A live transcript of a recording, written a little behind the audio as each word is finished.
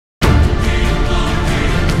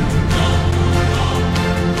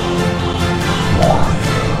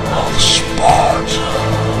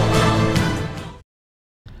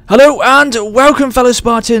Hello and welcome fellow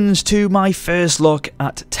Spartans to my first look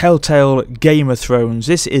at Telltale Game of Thrones.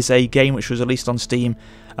 This is a game which was released on Steam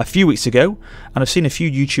a few weeks ago, and I've seen a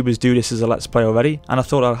few YouTubers do this as a Let's Play already, and I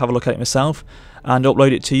thought I'd have a look at it myself and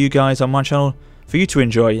upload it to you guys on my channel for you to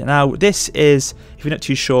enjoy. Now this is, if you're not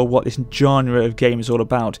too sure what this genre of game is all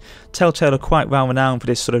about, Telltale are quite well renowned for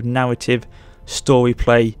this sort of narrative story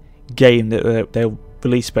play game that they'll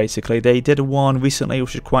release. Basically, they did one recently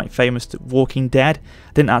which is quite famous, Walking Dead.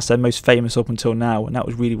 I think that's their most famous up until now, and that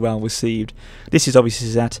was really well received. This is obviously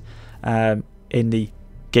set in the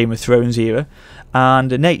Game of Thrones era, and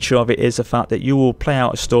the nature of it is the fact that you will play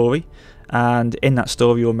out a story, and in that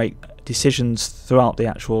story you will make decisions throughout the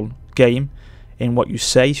actual game in what you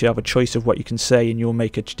say. So you have a choice of what you can say, and you'll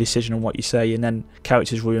make a decision on what you say, and then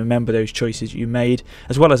characters will remember those choices you made,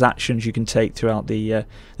 as well as actions you can take throughout the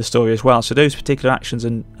story as well. So those particular actions,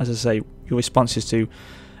 and as I say, your responses to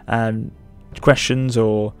questions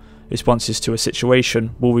or responses to a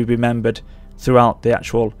situation will be remembered throughout the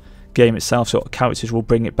actual game itself. So characters will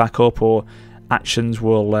bring it back up, or actions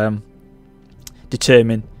will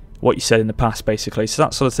determine what you said in the past, basically. So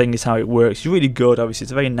that sort of thing is how it works. It's really good. Obviously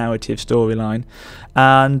it's a very narrative storyline,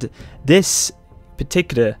 and this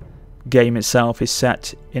particular game itself is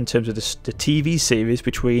set in terms of the TV series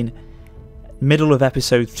between middle of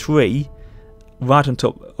episode 3 right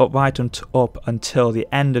on up until the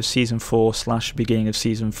end of season 4 / beginning of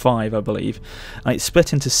season 5, I believe, and it's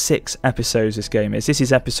split into 6 episodes. This game is. This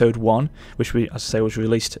is episode 1, which as I say was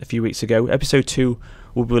released a few weeks ago. Episode 2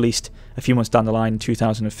 will be released a few months down the line in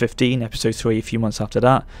 2015, episode 3 a few months after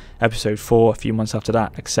that, episode 4 a few months after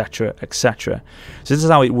that, etc, etc. So this is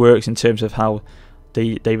how it works in terms of how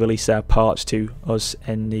they release their parts to us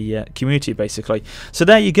in the community, basically. So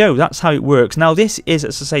there you go, that's how it works. Now this is,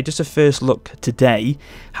 as I say, just a first look today.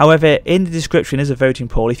 However, in the description is a voting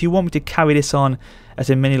poll. If you want me to carry this on as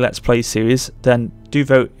a mini Let's Play series, then do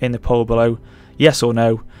vote in the poll below, yes or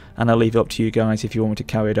no, and I'll leave it up to you guys if you want me to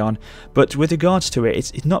carry it on. But with regards to it,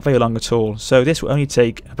 it's not very long at all. So this will only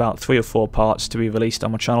take about 3 or 4 parts to be released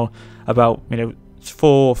on my channel, about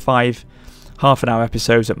 4 or 5 half-an-hour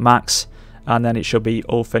episodes at max, and then it should be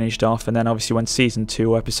all finished off. And then obviously when season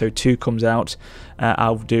 2 or episode 2 comes out,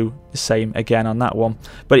 I'll do the same again on that one.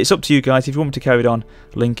 But it's up to you guys. If you want me to carry it on,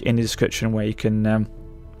 link in the description where you can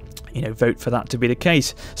vote for that to be the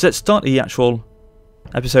case. So let's start the actual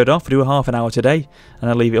episode off. We'll do a half an hour today, and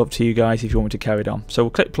I'll leave it up to you guys if you want me to carry it on. So we'll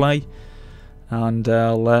click play, and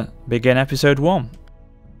I'll begin episode 1.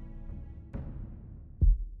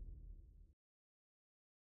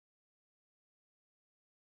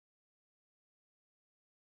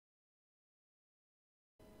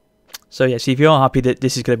 So yes, if you are happy that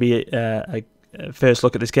this is going to be a first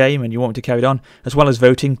look at this game and you want me to carry it on, as well as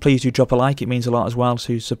voting, please do drop a like. It means a lot as well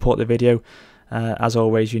to support the video. As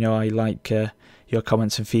always, I like your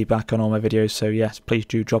comments and feedback on all my videos, so yes, please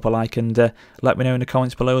do drop a like and let me know in the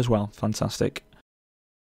comments below as well. Fantastic.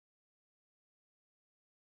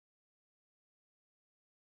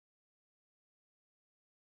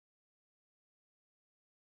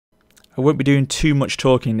 I won't be doing too much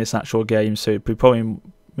talking in this actual game, so we probably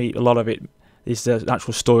meet a lot of it is the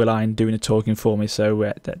actual storyline doing the talking for me,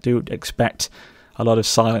 so do expect a lot of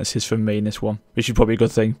silences from me in this one, which is probably a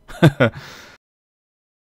good thing.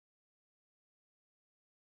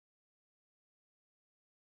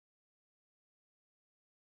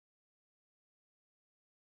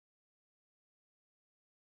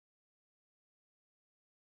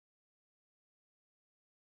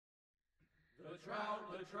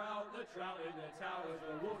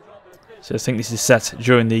 So I think this is set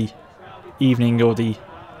during the evening or the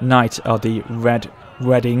night of the Red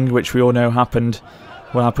Wedding, which we all know happened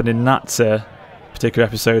in that particular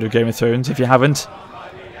episode of Game of Thrones. If you haven't,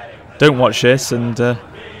 don't watch this and go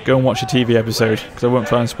and watch the TV episode, because I won't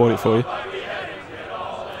try and spoil it for you.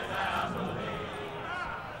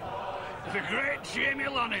 The great Jaime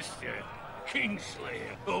Lannister,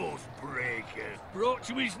 Kingslayer, Oathbreaker, brought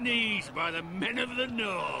to his knees by the men of the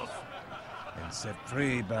North. And set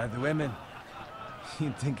free by the women.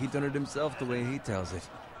 You'd think he'd done it himself the way he tells it.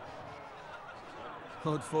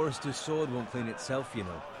 House Forrester's sword won't clean itself,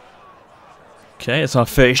 Okay, it's our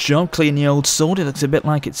first job, clean the old sword. It looks a bit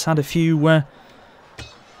like it's had a few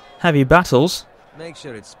heavy battles. Make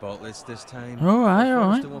sure it's spotless this time. Alright, alright.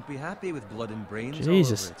 Forrester won't be happy with blood and brains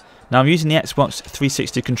Jesus. all over it. Now I'm using the Xbox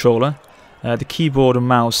 360 controller. The keyboard and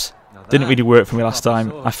mouse didn't really work for me last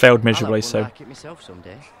time. I failed miserably, so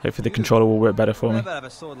hopefully the controller will work better for me. Never have a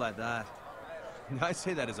sword like that. I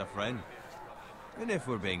say that as a friend. And if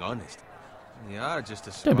we're being honest, you are just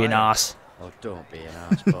a Don't be an arse. Oh, don't be an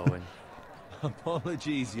arse, Bowen.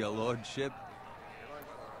 Apologies, your lordship.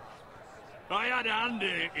 I had a hand in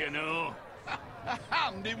it, you know. A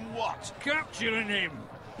hand in what? Capturing him.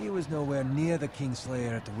 He was nowhere near the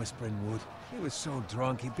Kingslayer at the Whispering Wood. He was so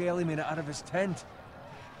drunk he barely made it out of his tent.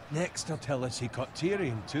 Next he'll tell us he caught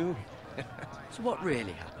Tyrion too. So what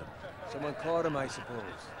really happened? Someone caught him, I suppose.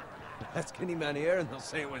 Ask any man here and they'll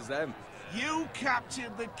say it was them. You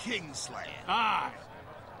captured the Kingslayer? Aye.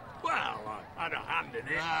 Well, I had a hand in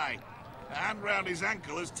it. Aye. A hand round his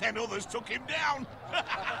ankle as 10 others took him down.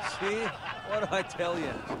 See? What do I tell you?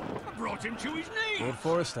 I brought him to his knees. Lord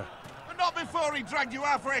Forrester. But not before he dragged you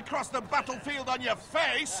halfway across the battlefield on your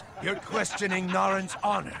face. You're questioning Norrin's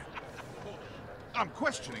honor. I'm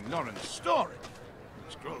questioning Norrin's story,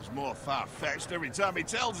 which grows more far-fetched every time he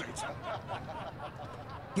tells it.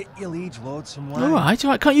 Get your liege lord some wine. Alright,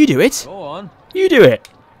 can't you do it? Go on. You do it.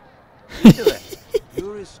 You do it.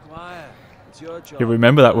 You're his squire. It's your job. You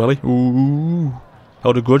remember that, Willie? Ooh.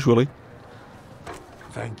 Hold a grudge, Willie.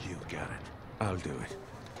 Thank you, Garrett. I'll do it.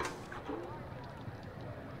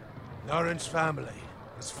 Norrin's family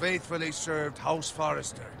has faithfully served House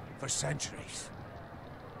Forrester for centuries.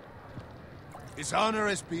 His honor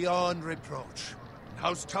is beyond reproach, and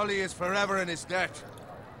House Tully is forever in his debt.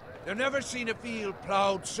 They've never seen a field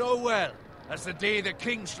ploughed so well as the day the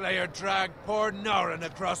Kingslayer dragged poor Norrin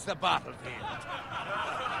across the battlefield.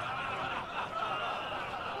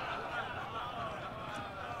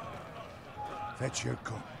 Fetch your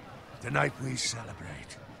cup. Tonight we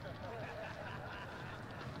celebrate.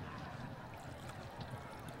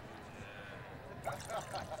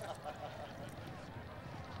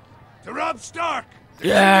 To Rob Stark!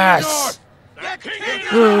 Yes! The King of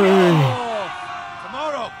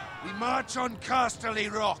Tomorrow, we march on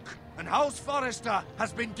Casterly Rock, and House Forrester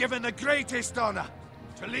has been given the greatest honor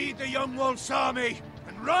to lead the Young Wolf's army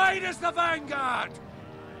and ride as the vanguard.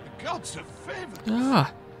 The gods have favored us.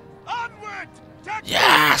 Ah. Onward! to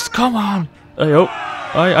Yes! Come on! Hey, oh.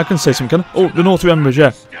 I can say something, can I? Oh, the North members,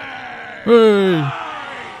 yeah. Hey!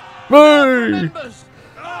 Hey!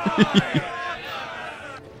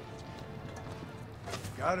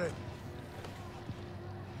 Got it.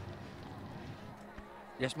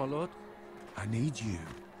 Yes, my lord? I need you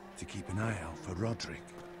to keep an eye out for Roderick.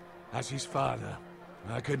 As his father,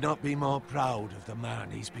 I could not be more proud of the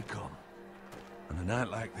man he's become. On a night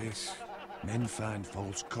like this, men find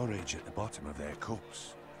false courage at the bottom of their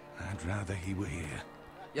cups. I'd rather he were here.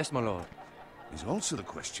 Yes, my lord. There's also the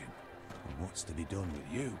question of what's to be done with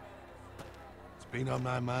you. It's been on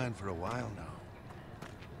my mind for a while now.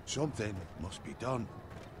 Something must be done.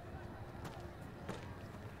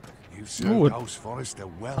 You've served House Forrester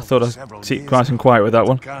well. I thought I'd keep nice and quiet with that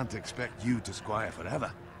one. Can't expect you to squire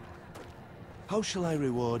forever. How shall I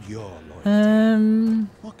reward your loyalty?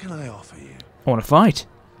 What can I offer you? I want to fight.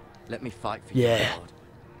 Let me fight for you, Yeah. my lord.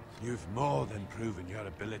 You've more than proven your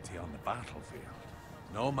ability on the battlefield.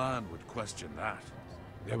 No man would question that.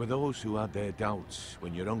 There were those who had their doubts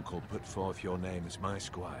when your uncle put forth your name as my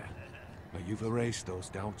squire. But you've erased those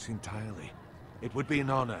doubts entirely. It would be an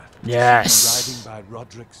honor Yes. to see you riding by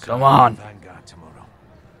Roderick's Come on. vanguard tomorrow.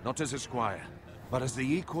 Not as a squire, but as the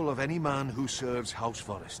equal of any man who serves House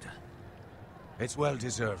Forrester. It's well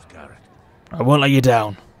deserved, Garrett. I won't let you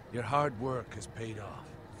down. Your hard work has paid off.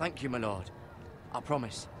 Thank you, my lord. I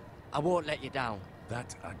promise. I won't let you down.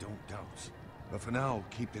 That I don't doubt. But for now,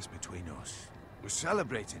 keep this between us. We're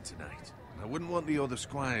celebrating tonight. I wouldn't want the other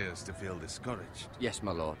squires to feel discouraged. Yes,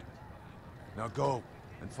 my lord. Now go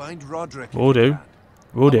and find Roderick. Will if you do. can.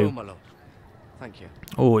 Will I do. will, my lord. Thank you.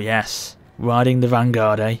 Oh, yes. Riding the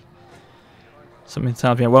vanguard, eh? Something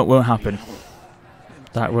tells me it won't happen.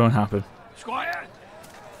 That won't happen. Squire,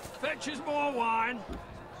 fetch us more wine.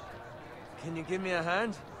 Can you give me a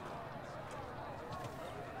hand?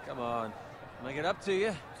 Come on. Can I get up to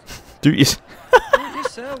you? Do you? Do it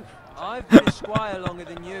yourself. I've been a squire longer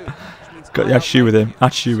than you. Which means Got I the attitude with him. outrank you.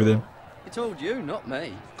 Attitude with him. He told you, not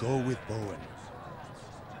me. Go with Bowen.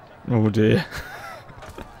 Oh dear.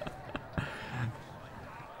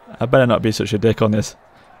 I better not be such a dick on this.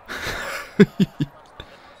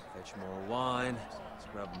 Fetch more wine.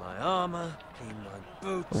 Scrub my armor. Clean my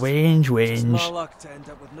boots. Whinge, It's my whinge. luck to end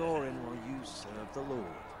up with Norrin while you serve the Lord.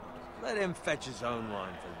 Let him fetch his own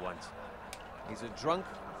wine for once. He's a drunk,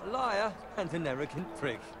 a liar, and an arrogant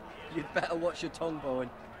prick. You'd better watch your tongue, Bowen.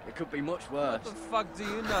 It could be much worse. What the fuck do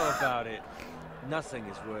you know about it? Nothing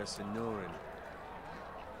is worse than Norrin.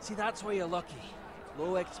 See, that's why you're lucky.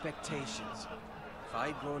 Low expectations. If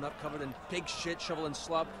I'd grown up covered in pig shit, shovel and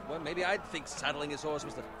slop, well, maybe I'd think saddling his horse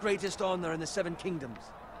was the greatest honor in the Seven Kingdoms.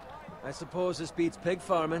 I suppose this beats pig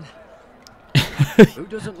farming. Who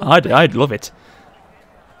doesn't love I'd love it.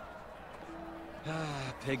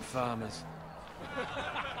 Ah, pig farmers.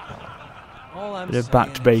 All I'm Bit of saying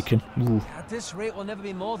backed is, bacon. Ooh. at this rate, we'll never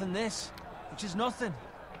be more than this, which is nothing.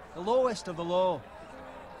 The lowest of the low.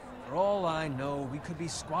 For all I know, we could be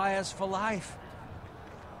squires for life.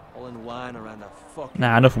 All in wine around the fucking...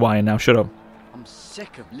 Nah, enough whining now. Shut up. I'm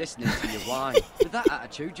sick of listening to your whine. With that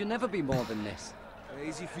attitude, you'll never be more than this.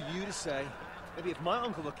 Easy for you to say. Maybe if my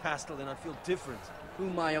uncle were Castellan, I'd feel different. Who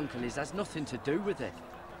my uncle is has nothing to do with it.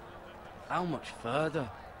 How much further?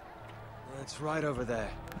 It's right over there.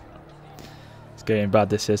 It's getting bad,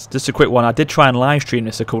 this is. Just a quick one. I did try and live stream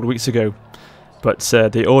this a couple of weeks ago, but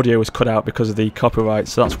the audio was cut out because of the copyright,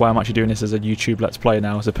 so that's why I'm actually doing this as a YouTube Let's Play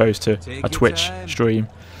now, as opposed to a Twitch stream.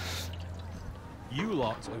 You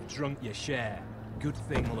lot have drunk your share. Good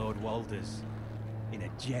thing Lord Walder's in a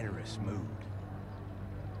generous mood.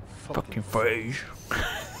 Fucking fish.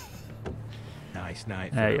 Nice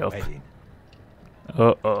night for Hey, a up. wedding.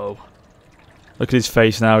 Uh-oh. Look at his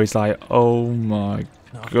face now. He's like, oh my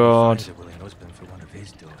Not if he god. finds a willing husband for one of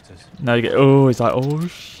his daughters. Now you get, oh, he's like, oh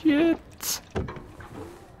shit.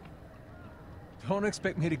 Don't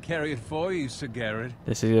expect me to carry it for you, Sir Garrett.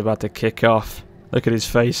 This is about to kick off. Look at his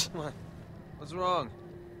face. What's wrong?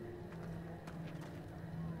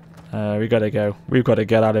 We gotta go. We've got to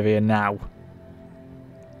get out of here now.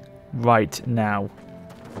 Right now.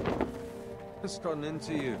 What's gotten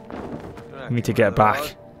into you? We need to get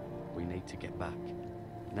back. We need to get back.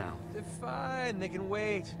 Now. They're fine, they can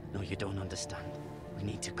wait. No, you don't understand. We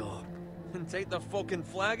need to go. And take the fucking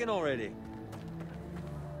flagon already.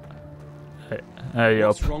 Hey, up.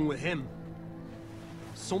 What's wrong with him?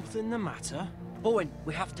 Something the matter? Owen,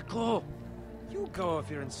 we have to go. You go if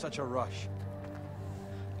you're in such a rush.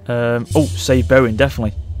 Oh, save Bowen,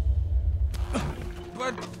 definitely.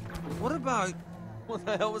 But what about... What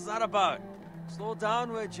the hell was that about? Slow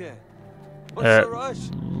down, would you? What's the rush?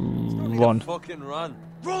 Run. Fucking run.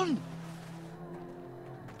 Run!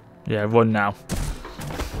 Yeah, run now.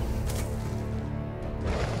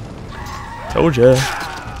 Told ya.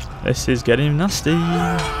 This is getting nasty.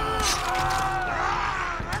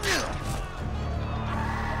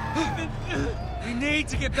 We need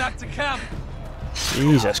to get back to camp.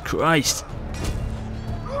 Jesus Christ.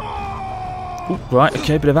 Ooh, right,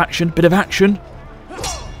 okay, bit of action, bit of action.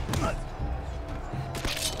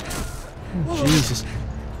 Oh, Jesus.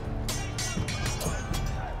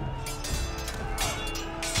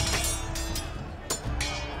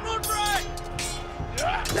 Run right!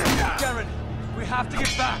 Garrett, we have to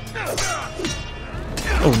get back.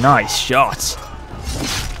 Oh, nice shot.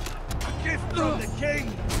 A gift from the king.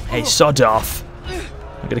 Hey, sod off.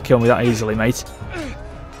 You're gonna kill me that easily, mate.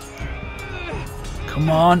 Come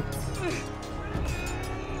on.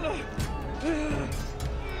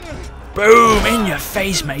 Boom! In your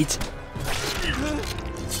face, mate.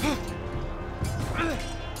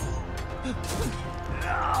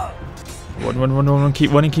 Run,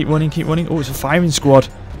 keep running, keep running, keep running. Oh, it's a firing squad.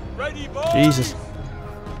 Ready, boys? Jesus.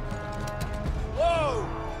 Whoa!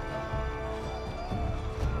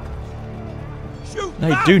 Shoot!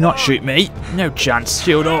 No, do not shoot me. No chance.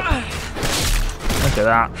 Shield up. Look at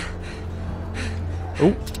that.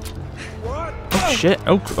 Oh. Oh, shit.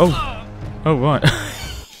 Oh, right.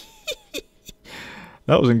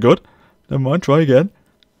 That wasn't good. Never mind, try again.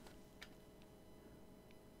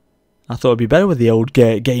 I thought it'd be better with the old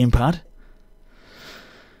gamepad.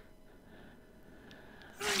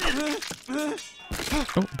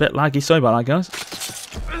 Oh, a bit laggy. Sorry about that, guys.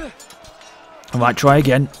 Alright, try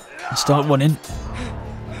again. Start running.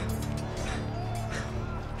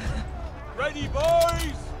 Ready,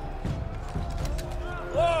 boys!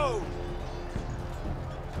 Whoa!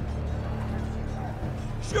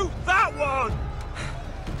 Shoot that one!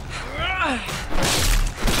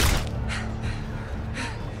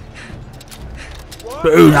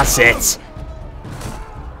 Boom, that's it.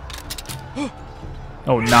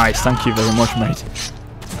 Oh, nice. Thank you very much, mate.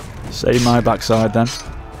 Save my backside, then.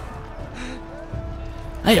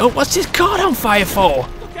 Hey, oh, what's this card on fire for?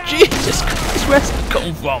 Jesus Christ, where's it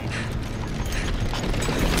come from?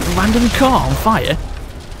 A random car on fire?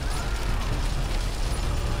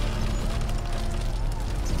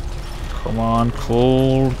 Come on,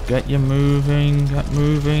 Cole. Get you moving. Get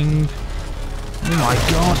moving. Oh my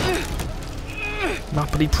god.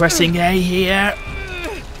 Rapidly pressing A here.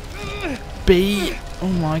 B. Oh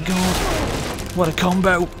my god. What a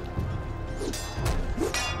combo.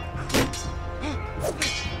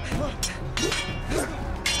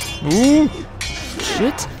 Ooh.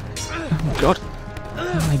 Shit. Oh my god.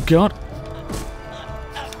 Oh my god.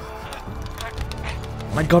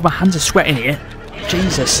 Oh my god, my hands are sweating here.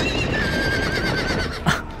 Jesus.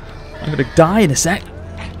 I'm gonna die in a sec.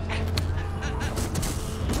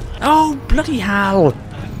 Oh, bloody hell.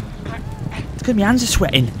 Look at my hands are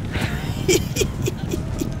sweating.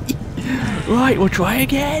 Right, we'll try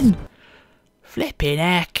again. Flipping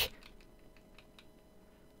heck.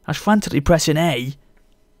 I was frantically pressing A.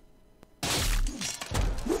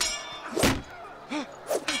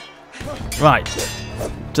 Right.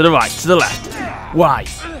 To the right, to the left. Why?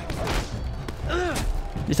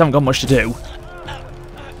 Just haven't got much to do.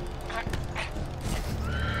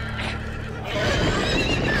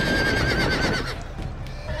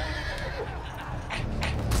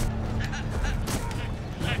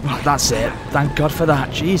 Right, that's it. Thank God for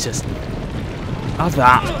that. Jesus. Have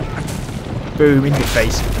that. Boom, in your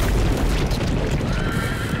face.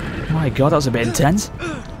 My God, that was a bit intense.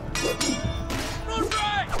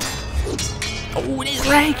 Oh, in his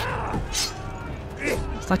leg!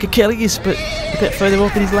 It's like Achilles, but a bit further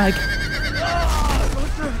up in his leg.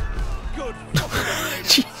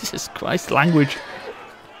 Jesus Christ, language.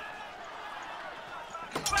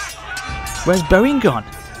 Where's Bowen gone?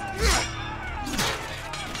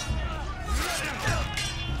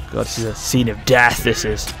 God, this is a scene of death, this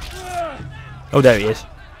is. Oh, there he is.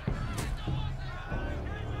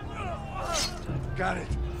 Garrett,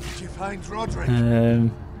 did you find Roderick?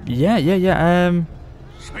 Yeah.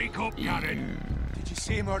 Speak up, Garrett. Did you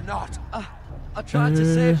see him or not? I tried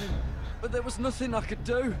to save him, but there was nothing I could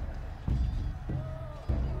do.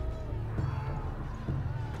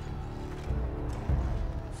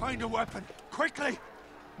 Find a weapon, quickly!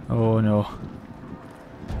 Oh no.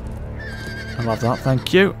 I love that,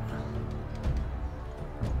 thank you.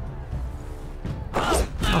 Oh,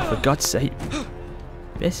 for God's sake.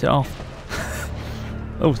 Piss off.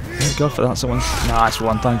 Oh, thank God for that, someone. Nice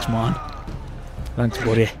one, thanks, man. Thanks,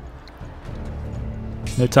 buddy.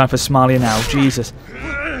 No time for Smiley now, Jesus.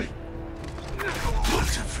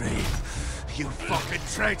 Free, you fucking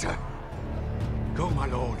traitor! Go, my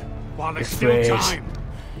lord, while there's Freeze. still time!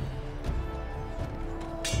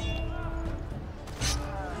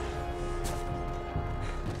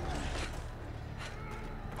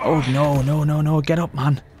 Oh, no, get up,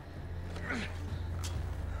 man.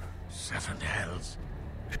 Seven hells.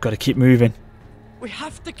 We've got to keep moving. We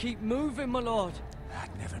have to keep moving, my lord.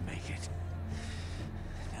 I'd never make it.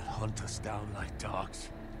 They'll hunt us down like dogs.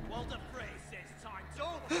 Walder Frey says time's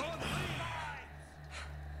over.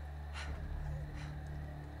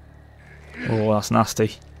 Oh, that's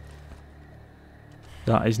nasty.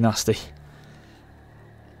 That is nasty.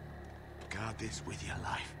 Guard this with your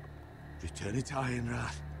life. Return it to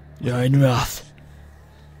Ironrath. You're in wrath.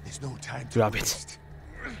 There's no time to Grab it. waste.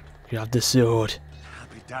 Grab the sword. I'll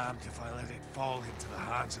be damned if I let it fall into the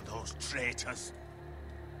hands of those traitors.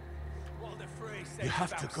 Walder Frey says You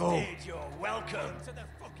have to go. You're welcome to the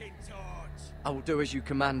fucking torch. I will do as you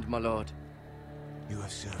command, my lord. You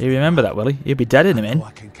have served. You remember that, will he? He'll be dead in a I know minute.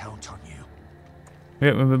 I can count on you. We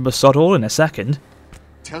won't remember sod all in a second.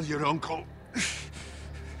 Tell your uncle.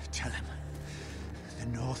 Tell him. The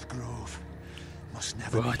North Grove must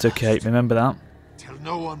never be Right, okay, lost. remember that. Tell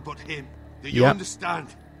no one but him. Do you Yep.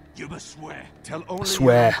 understand? You must swear. Tell only I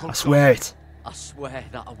swear, your I swear it. I swear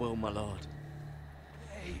that I will, my lord.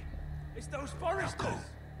 Hey, it's those Forresters. Go.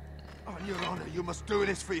 On your honor, you must do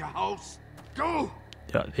this for your house. Go!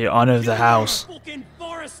 The honour of the house. Fucking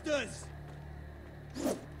Forresters.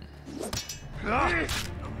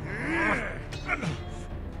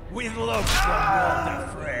 With love from Walder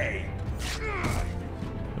Frey.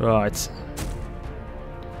 Right.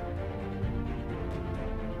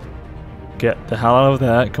 Get the hell out of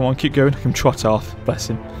there. Come on, keep going. I can trot off. Bless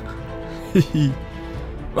him.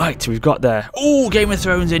 Right, we've got there. Oh, Game of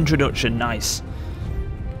Thrones introduction. Nice.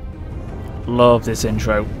 Love this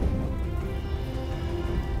intro.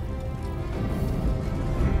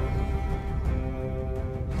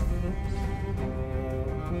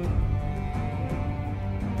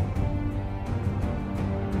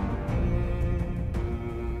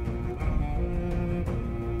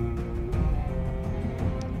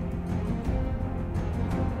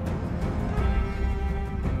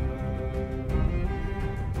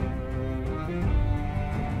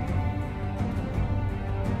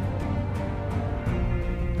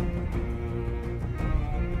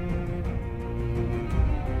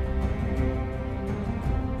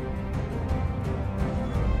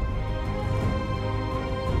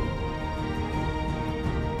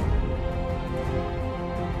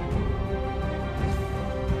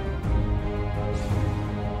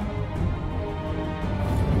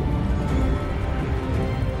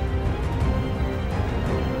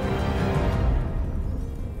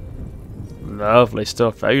 Lovely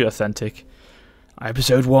stuff, very authentic.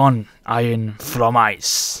 Episode 1, Iron from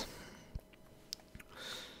Ice.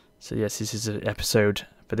 So yes, this is an episode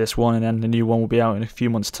for this one, and then the new one will be out in a few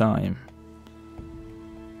months' time.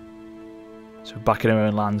 So we're back in our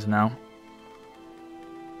own lands now.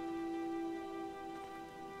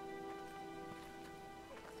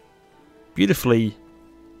 Beautifully,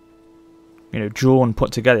 you know, drawn,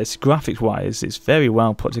 put together. It's graphics-wise, it's very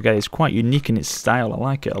well put together. It's quite unique in its style. I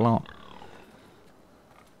like it a lot.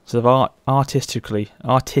 Sort of artistry.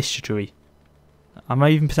 Am I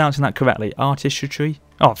even pronouncing that correctly? Artistry?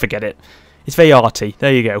 Oh, forget it. It's very arty.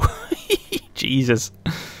 There you go. Jesus.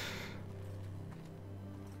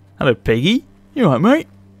 Hello, Piggy. You alright, mate?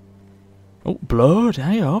 Oh, blood.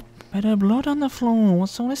 Hey up. Bit of blood on the floor.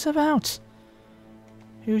 What's all this about?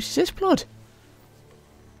 Who's this blood?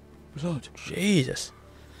 Blood. Jesus.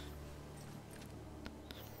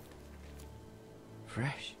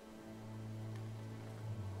 Fresh.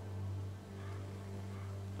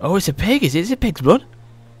 Oh, it's a pig, is it? It's a pig's blood?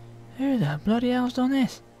 Who the bloody hell's done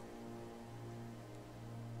this?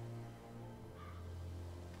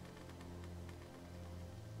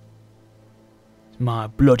 It's my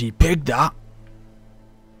bloody pig, that.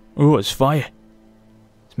 Oh, it's fire.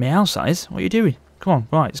 It's my house, that is. What are you doing? Come on,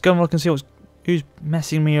 right, let's go and look and see who's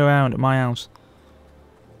messing me around at my house.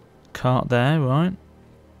 Cart there, right.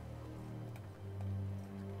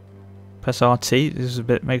 Press RT. This is a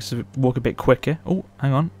bit, makes it walk a bit quicker. Oh,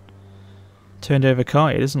 hang on. Turned over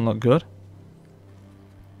cart. It doesn't look good.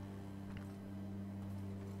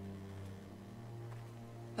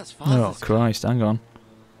 That's fast. Oh Christ! Hang on.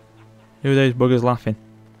 Who are those buggers laughing?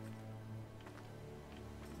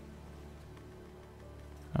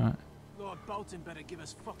 Alright. Lord Bolton better give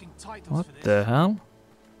us fucking titles What for this. the hell?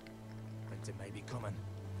 Winter may be coming,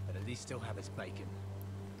 but at least still have his bacon.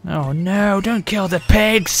 Oh no! Don't kill the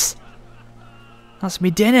pigs! That's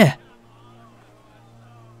me dinner.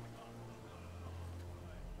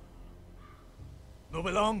 Move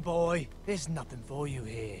along, boy. There's nothing for you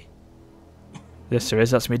here. Yes, there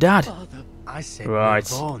is. That's me dad. Father, I said Right.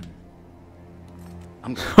 move on.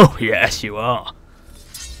 I'm Oh yes, you are.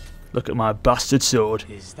 Look at my bastard sword.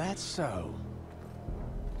 Is that so?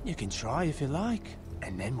 You can try if you like,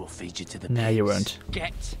 and then we'll feed you to the No, you pigs. won't.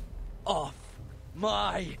 get off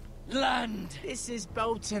my land. This is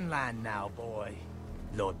Bolton land now, boy.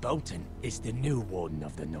 Lord Bolton is the new Warden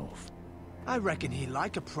of the North. I reckon he'd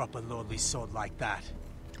like a proper lordly sword like that.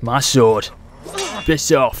 My sword.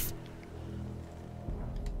 Piss off.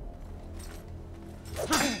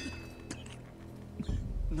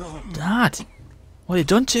 No. Dad, what have you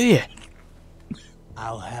done to you?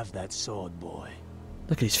 I'll have that sword, boy.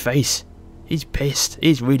 Look at his face. He's pissed.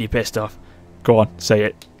 He's really pissed off. Go on, say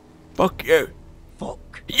it. Fuck you.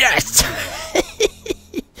 Fuck. Yes!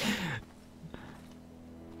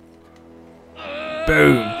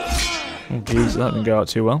 Boom. Oh jeez, that didn't go out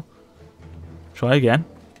too well. Try again.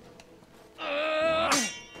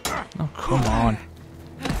 Oh, come on.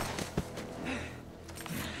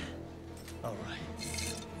 Alright.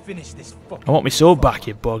 Finish this fucking I want my sword back,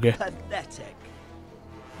 you bugger. Pathetic.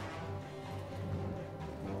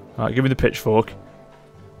 Alright, give me the pitchfork.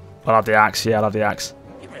 I'll have the axe, yeah, I'll have the axe.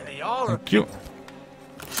 You really are. Thank you.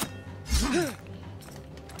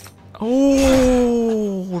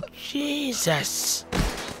 Oh, Jesus.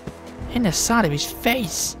 In the side of his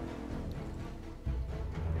face.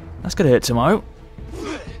 That's going to hurt tomorrow.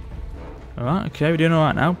 Alright, okay, we're doing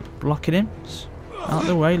alright now. Blocking him. Out of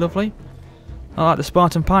the way, lovely. I like the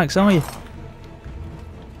Spartan pikes, are you?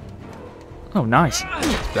 Oh, nice.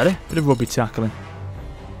 Better. Bit of rugby tackling.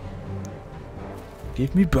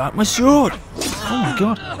 Give me back my sword. Oh my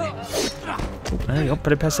god. Oh, there you go.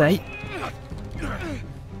 Better press A.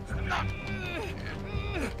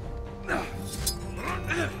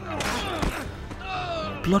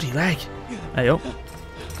 Bloody leg. Hey up.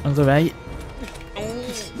 Another 8.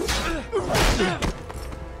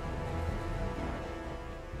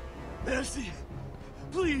 Mercy,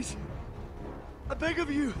 please, I beg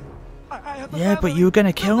of you. I have a Yeah, but family. you were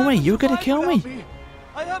gonna kill You'll me. never You were gonna survive kill without me.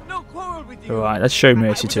 I have no quarrel with you. Alright, let's show mercy I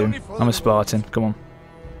was to him. only for I'm a the Spartan. Come on.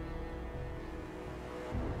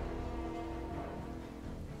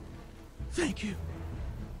 Thank you.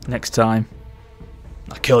 Next time,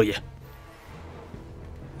 I'll kill you.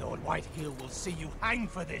 Lord Whitehill will see you hang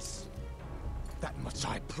for this. That much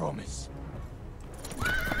I promise.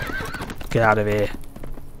 Get out of here.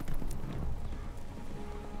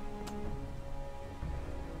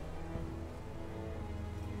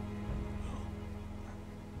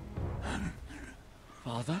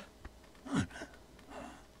 Father?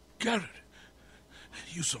 Garrett,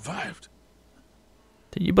 you survived.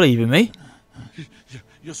 Did you believe in me?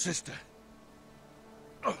 Your sister.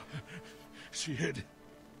 Oh, she hid.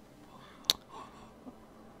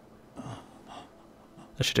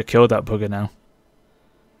 I should have killed that bugger now.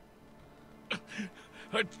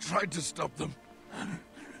 I tried to stop them.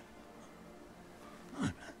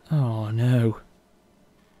 Oh no.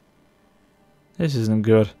 This isn't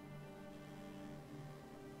good.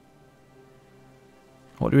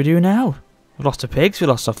 What do we do now? We lost the pigs, we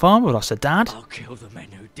lost our farm, we lost our dad. I'll kill the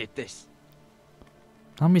men who did this.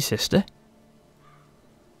 And my sister.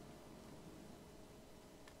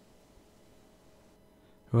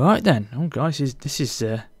 Right then. Oh guys, this is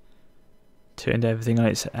turned everything on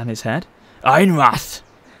its head. Einrath!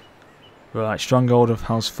 Right, stronghold of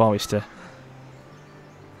House Forrester.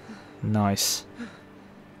 Nice.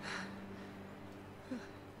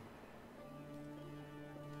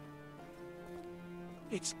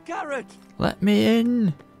 It's Garrett! Let me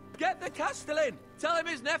in! Get the Castellan! Tell him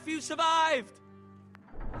his nephew survived!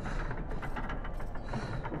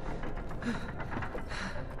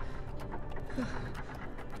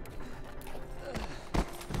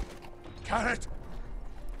 Garrett!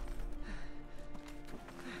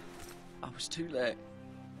 I was too late.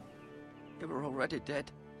 They were already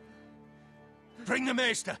dead. Bring the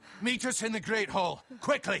maester! Meet us in the Great Hall!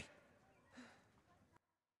 Quickly!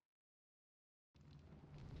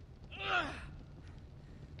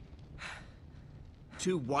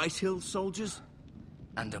 Two Whitehill soldiers?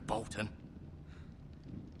 And a Bolton.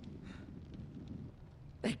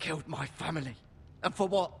 They killed my family. And for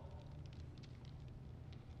what?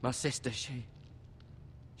 My sister,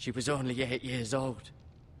 she was only 8 years old.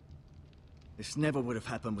 This never would have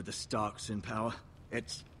happened with the Starks in power.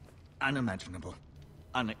 It's unimaginable.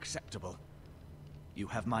 Unacceptable. You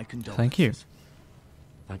have my condolences. Thank you.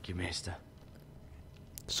 Thank you, Maester.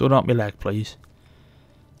 Sort out my leg, please.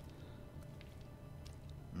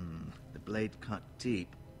 The blade cut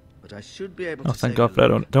deep, but I should be able to Oh, thank save God a for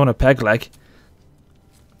that. Don't want a peg leg.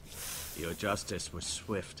 Your justice was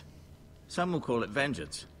swift. Some will call it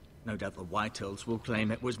vengeance. No doubt the Whitehills will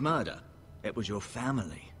claim it was murder. It was your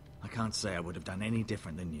family. I can't say I would have done any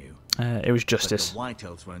different than you. It was justice. But the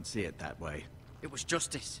Whitehills won't see it that way. It was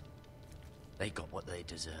justice. They got what they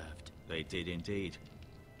deserved. They did indeed.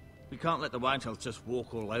 We can't let the Whitehills just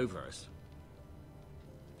walk all over us.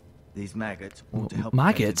 These maggots ought to help.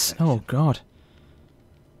 Maggots? Oh God.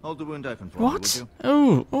 Hold the wound open for me, What? would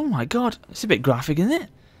you? Oh my God. It's a bit graphic, isn't it?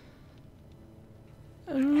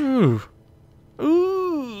 Ooh.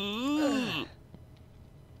 Ooh.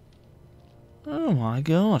 Oh my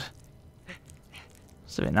God.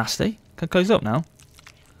 It's a bit nasty. Can I close up now?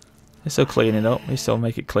 They still clean it up. They still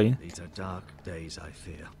make it clean. These are dark days, I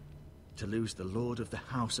fear. To lose the lord of the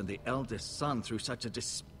house and the eldest son through such a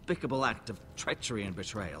despicable act of treachery and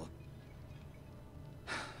betrayal.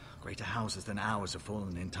 Greater houses than ours have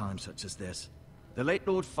fallen in times such as this. The late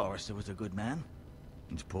Lord Forrester was a good man.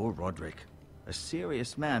 And poor Roderick. A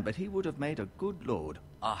serious man, but he would have made a good lord.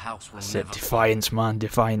 Our house will That's never... it. Defiance, man.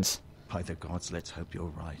 Defiance. By the gods, let's hope you're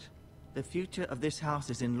right. The future of this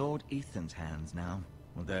house is in Lord Ethan's hands now,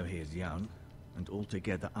 although he is young and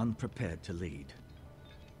altogether unprepared to lead.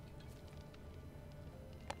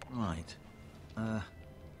 Right.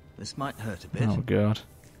 This might hurt a bit. Oh God.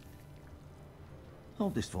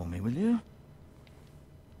 Hold this for me, will you?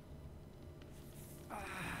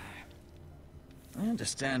 I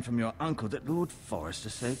understand from your uncle that Lord Forrester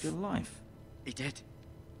saved your life. He did.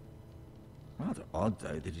 Rather odd,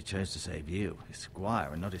 though, that he chose to save you, his squire,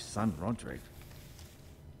 and not his son Roderick.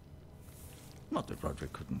 Not that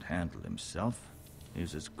Roderick couldn't handle himself. He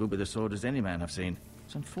was as good with a sword as any man I've seen.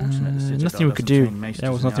 It's unfortunate the Citadel nothing we could doesn't do. train maesters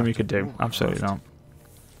There was in the nothing we art could of do. warcraft. Absolutely not.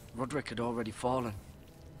 Roderick had already fallen.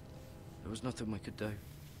 There was nothing we could do.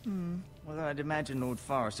 Although I'd imagine Lord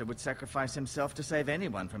Forrester would sacrifice himself to save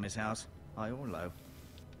anyone from his house, high or low.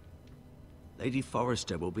 Lady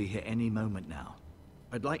Forrester will be here any moment now.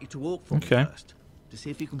 I'd like you to walk for me first, to see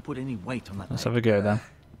if you can put any weight on that Let's leg. have a go then.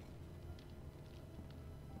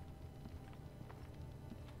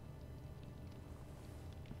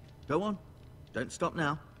 Go on. Don't stop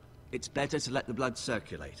now. It's better to let the blood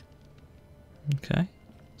circulate. Okay.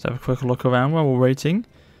 Let's have a quick look around while we're waiting.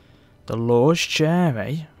 The Lord's chair,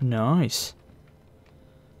 eh? Nice.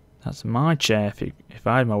 That's my chair if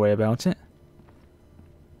I had my way about it.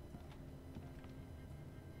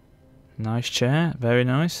 Nice chair, very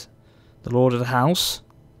nice. The Lord of the house.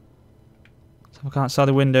 Let's have a look outside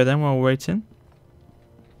the window then while we're waiting.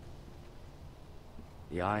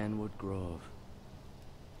 The Ironwood Grove.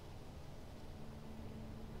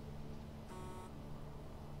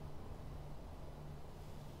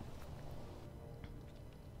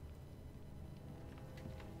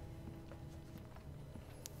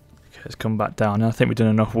 Okay, let's come back down. I think we've done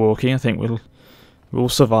enough walking. I think we'll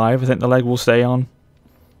survive. I think the leg will stay on.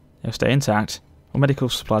 It'll stay intact. Or medical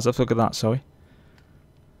supplies. Let's look at that, sorry.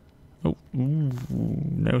 Oh, ooh,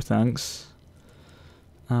 no thanks.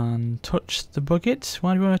 And touch the bucket?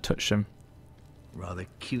 Why do you want to touch them? Rather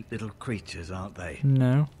cute little creatures, aren't they?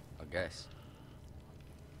 No. I guess.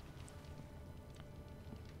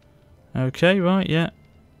 Okay, right, yeah.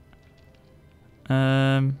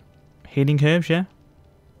 Healing herbs, yeah.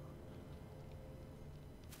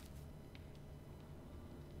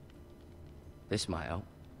 This might help.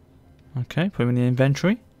 Okay, put them in the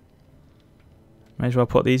inventory. May as well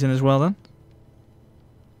put these in as well then.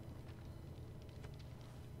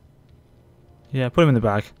 Yeah, put them in the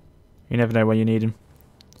bag. You never know when you need them.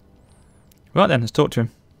 Right then, let's talk to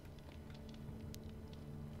him.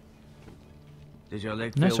 Did your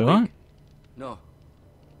leg feel That's weak? alright. No.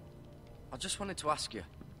 I just wanted to ask you,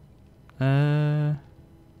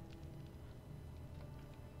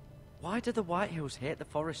 why do the Whitehills hate the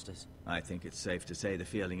Forresters? I think it's safe to say the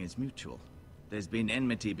feeling is mutual. There's been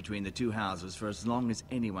enmity between the two houses for as long as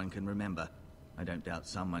anyone can remember. I don't doubt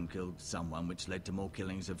someone killed someone, which led to more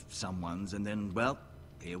killings of someones, and then, well,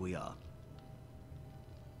 here we are.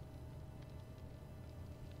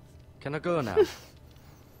 Can I go now?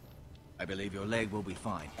 I believe your leg will be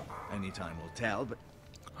fine. Only time will tell, but...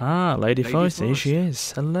 Ah, Lady Lady Forrester, here she Forrester.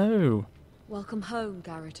 is. Hello. Welcome home,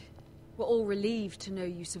 Garrett. We're all relieved to know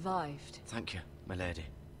you survived. Thank you, my lady.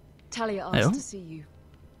 Talia asked Hello? to see you.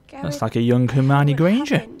 That's like a young Hermione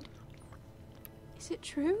Granger. Is it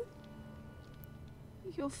true?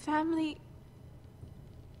 Your family...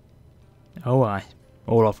 Oh, aye.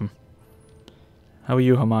 All of them. How are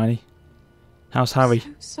you, Hermione? How's Harry? So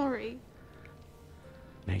sorry.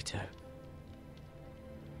 Me too.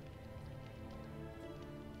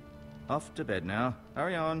 Off to bed now.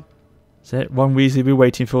 Hurry on. Is it? Ron Weasley will be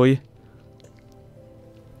waiting for you.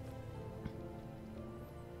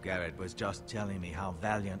 Garrett was just telling me how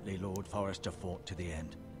valiantly Lord Forrester fought to the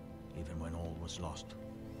end, even when all was lost.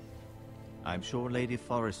 I'm sure Lady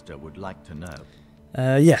Forrester would like to know.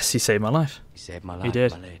 Yes, he saved my life. You saved my life,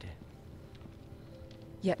 did. my lady.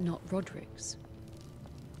 Yet not Roderick's.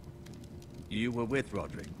 You were with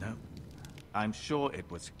Roderick, no? I'm sure it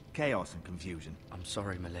was chaos and confusion. I'm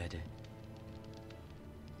sorry, my lady.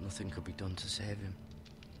 Nothing could be done to save him.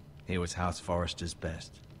 He was House Forrester's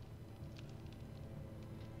best.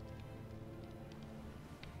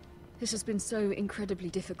 This has been so incredibly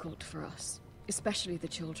difficult for us, especially the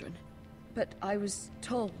children. But I was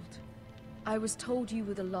told you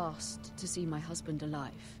were the last to see my husband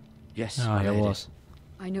alive. Yes, Ah, my it lady. was.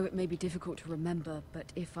 I know it may be difficult to remember,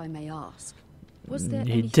 but if I may ask, was there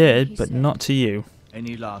He anything did, he but said? not to you.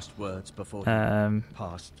 Any last words before he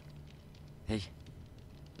passed? He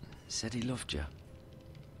said he loved you.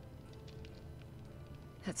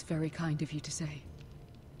 That's very kind of you to say.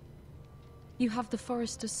 You have the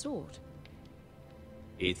Forrester's sword.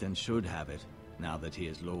 Ethan should have it, now that he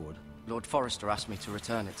is Lord. Lord Forrester asked me to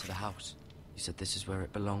return it to the house. He said this is where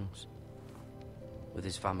it belongs. With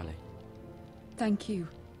his family. Thank you,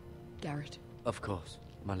 Garrett. Of course,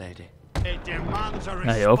 my lady. It demands a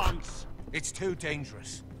Hey, up. response. It's too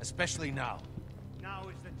dangerous, especially now. Now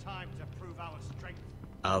is the time to prove our strength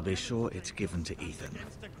I'll be sure it's given to Ethan.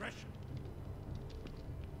 against aggression.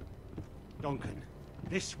 Duncan,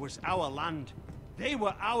 this was our land. They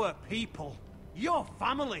were our people. Your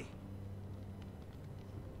family.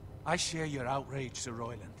 I share your outrage, Sir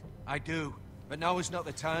Royland. I do. But now is not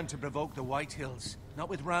the time to provoke the Whitehills. Not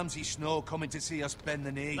with Ramsay Snow coming to see us bend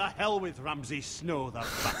the knee. The hell with Ramsay Snow, that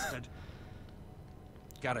bastard.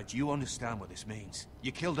 Garrett, you understand what this means.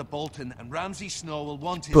 You killed a Bolton, and Ramsay Snow will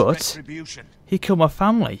want his But- retribution. He killed my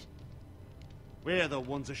family. We're the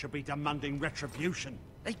ones that should be demanding retribution.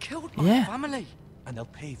 They killed my Yeah. family. And they'll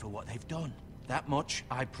pay for what they've done. That much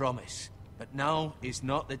I promise. But now is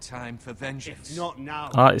not the time for vengeance. If not now.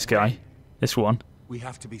 I like this guy. This one. We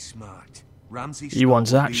have to be smart. Ramsay He Snow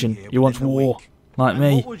wants will be action. here He wants within the war. week. Like And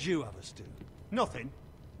me. what would you have us do? Nothing.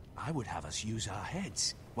 I would have us use our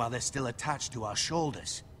heads while they're still attached to our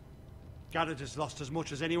shoulders. Garrett has lost as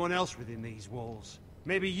much as anyone else within these walls.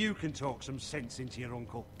 Maybe you can talk some sense into your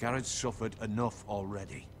uncle. Garrett's suffered enough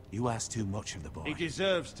already. You ask too much of the boy. He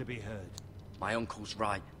deserves to be heard. My uncle's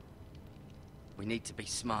right. We need to be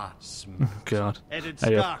smart. Smart. God. Eddard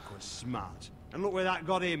Hey, up. Stark was smart. And look where that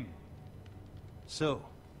got him. So,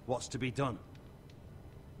 what's to be done?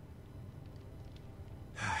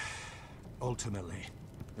 Ultimately,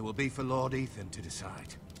 it will be for Lord Ethan to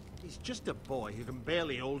decide. He's just a boy who can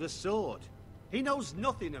barely hold a sword. He knows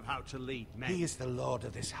nothing of how to lead men. He is the lord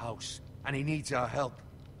of this house, and he needs our help.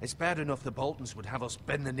 It's bad enough the Boltons would have us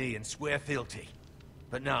bend the knee and swear fealty.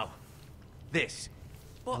 But now, this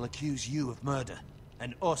will accuse you of murder,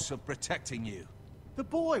 and us of protecting you. The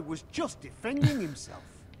boy was just defending himself.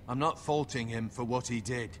 I'm not faulting him for what he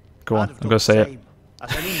did. Go on, I'm going to say it.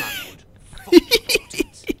 As any man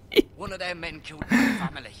would. One of their men killed my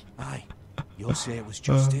family. Aye. You'll say it was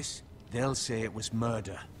justice. They'll say it was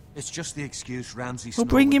murder. It's just the excuse Ramsay Snow Well,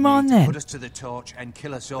 bring him would on need to then. put us to the torch and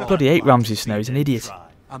kill us all. I bloody hate Ramsay Snow, he's an idiot.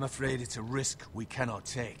 I'm afraid it's a risk we cannot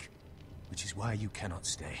take, which is why you cannot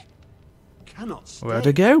stay. Cannot stay. Where'd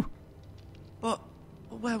I go? But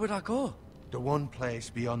where would I go? The one place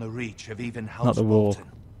beyond the reach of even House Not the wall.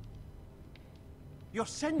 Bolton. You're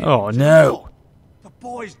sending Oh him to no! war. The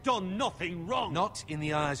boy's done nothing wrong. Not in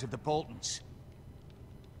the eyes of the Boltons.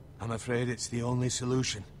 I'm afraid it's the only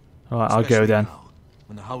solution. Alright, I'll go Especially then. now,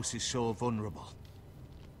 when the house is so vulnerable.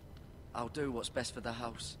 I'll do what's best for the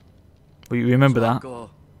house. Will you remember So I'll that? go.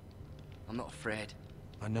 I'm not afraid.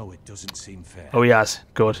 I know it doesn't seem fair. Oh, he has.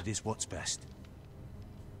 Good. It is what's best.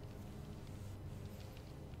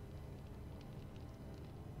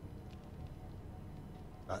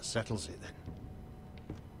 That settles it then.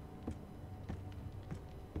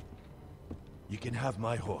 You can have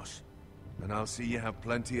my horse, and I'll see you have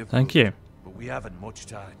plenty of Thank food. you. But we haven't much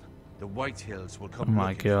time. The White Hills will come Oh my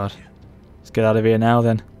looking for god. you. Let's get out of here now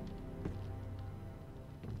then.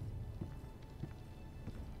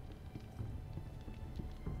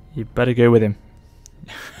 You better go with him.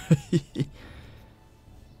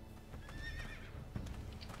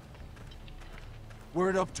 Were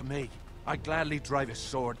it up to me, I'd gladly drive a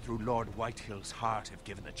sword through Lord Whitehill's heart if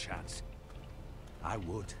given the chance. I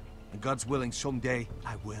would. And God's willing, someday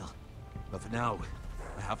I will. But for now,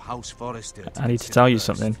 I have House Forrester I need to consider tell you first.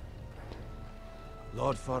 something.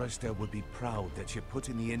 Lord Forrester would be proud that you're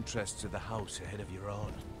putting the interests of the house ahead of your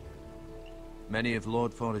own. Many of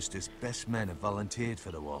Lord Forrester's best men have volunteered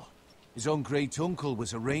for the war. His own great uncle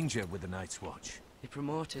was a ranger with the Night's Watch. He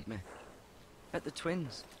promoted me. Met the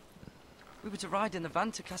twins. We were to ride in the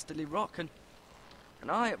van to Casterly Rock and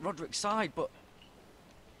I at Roderick's side, but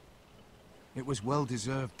It was well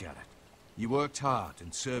deserved, Garrett. You worked hard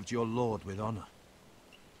and served your lord with honor.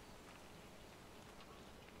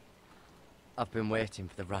 I've been waiting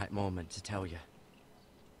for the right moment to tell you.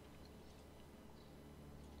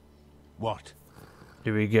 What?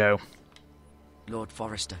 Here we go. Lord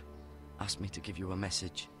Forrester asked me to give you a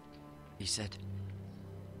message. He said,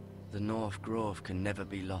 the North Grove can never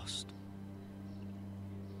be lost.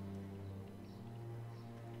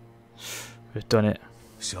 We've done it.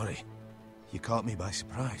 Sorry. You caught me by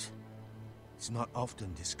surprise. It's not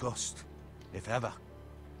often discussed, if ever.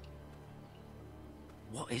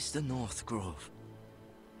 What is the North Grove?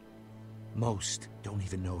 Most don't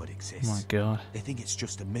even know it Oh exists. my god. They think it's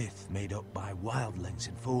just a myth made up by wildlings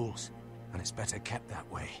and fools, and it's better kept that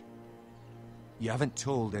way. You haven't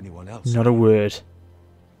told anyone else. Not a word.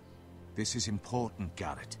 This is important,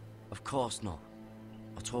 Garrett. Of course not.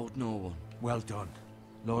 I told no one. Well done.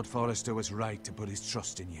 Lord Forrester was right to put his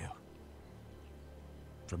trust in you.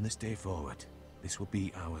 From this day forward, this will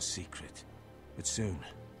be our secret. But soon,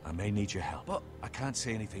 I may need your help. But I can't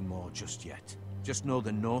say anything more just yet. Just know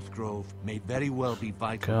the North Grove may very well be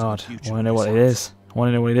vital God, to I the future. want to know of what this it house. is. I want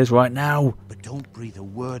to know what it is right now. But don't breathe a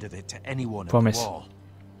word of it to anyone Promise. at the wall.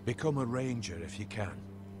 Become a ranger if you can.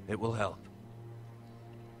 It will help.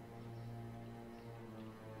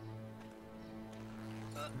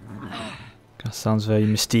 That sounds very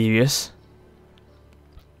mysterious.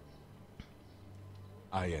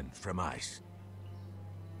 Iron from ice.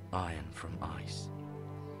 Iron from ice.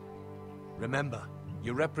 Remember,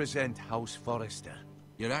 you represent House Forrester.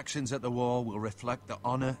 Your actions at the war will reflect the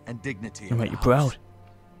honor and dignity It'll of make the you proud. house.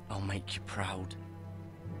 I'll make you proud.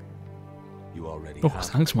 You already Oh, have.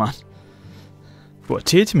 thanks, man. Brought a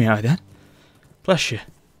tear to me eye then. Bless you.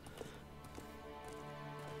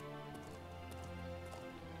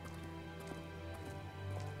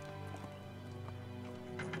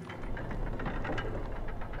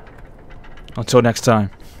 Until next time.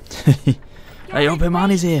 Hey, open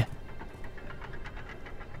man is here.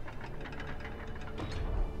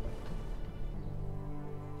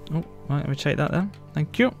 Oh, right, let me take that then.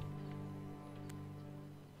 Thank you.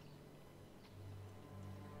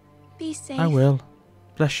 Be safe. I will.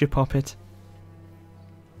 Bless you, Poppet.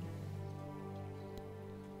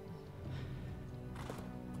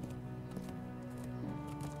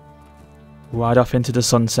 Ride off into the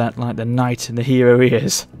sunset like the knight and the hero he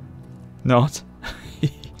is. Not.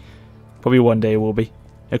 Probably one day he will be.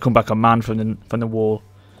 He'll come back a man from the war.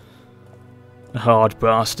 A hard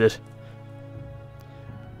bastard.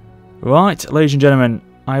 Right, ladies and gentlemen,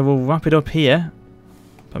 I will wrap it up here.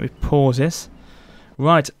 Let me pause this.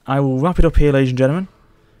 Right, I will wrap it up here, ladies and gentlemen.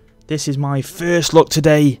 This is my first look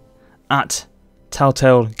today at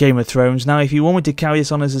Telltale Game of Thrones. Now, if you want me to carry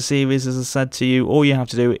this on as a series, as I said to you, all you have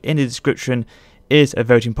to do in the description is a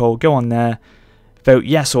voting poll. Go on there, vote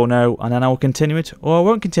yes or no, and then I will continue it, or I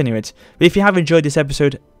won't continue it. But if you have enjoyed this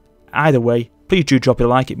episode, either way, please do drop it a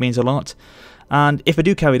like, it means a lot. And if I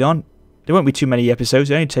do carry it on, there won't be too many episodes,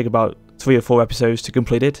 it only take about 3 or 4 episodes to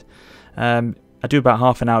complete it. I do about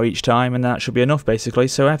half an hour each time, and that should be enough basically.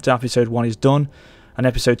 So after episode 1 is done, and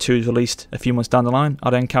episode 2 is released a few months down the line,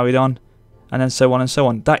 I'll then carry it on, and then so on and so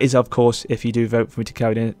on. That is, of course, if you do vote for me to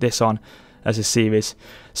carry this on as a series.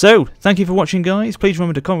 So, thank you for watching, guys. Please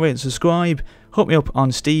remember to comment, rate and subscribe. Hook me up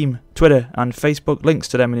on Steam, Twitter and Facebook. Links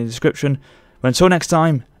to them in the description. But until next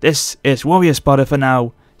time, this is WarriorofSparta for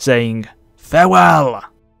now, saying farewell.